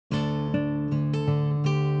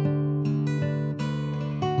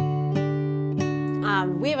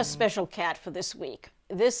We have a special cat for this week.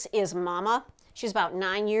 This is Mama. She's about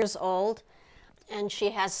 9 years old, and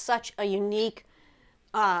she has such a unique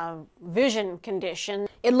vision condition.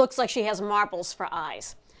 It looks like she has marbles for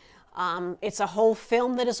eyes. It's a whole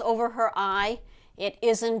film that is over her eye. It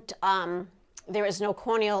isn't, there is no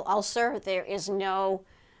corneal ulcer, there is no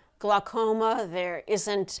glaucoma, there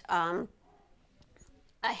isn't a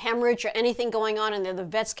hemorrhage or anything going on in there. The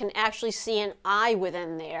vets can actually see an eye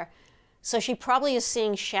within there. So she probably is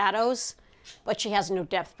seeing shadows, but she has no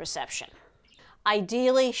depth perception.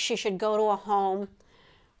 Ideally, she should go to a home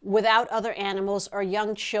without other animals or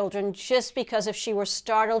young children, just because if she were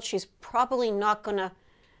startled, she's probably not going to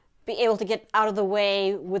be able to get out of the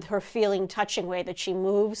way with her feeling touching way that she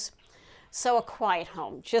moves. So a quiet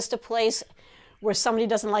home, just a place where somebody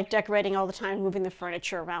doesn't like decorating all the time, moving the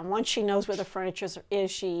furniture around. Once she knows where the furniture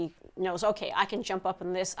is, she knows, okay, I can jump up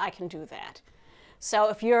in this, I can do that. So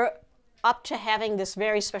if you're up to having this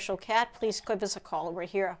very special cat, please give us a call. We're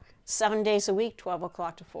here 7 days a week, 12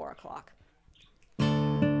 o'clock to 4 o'clock.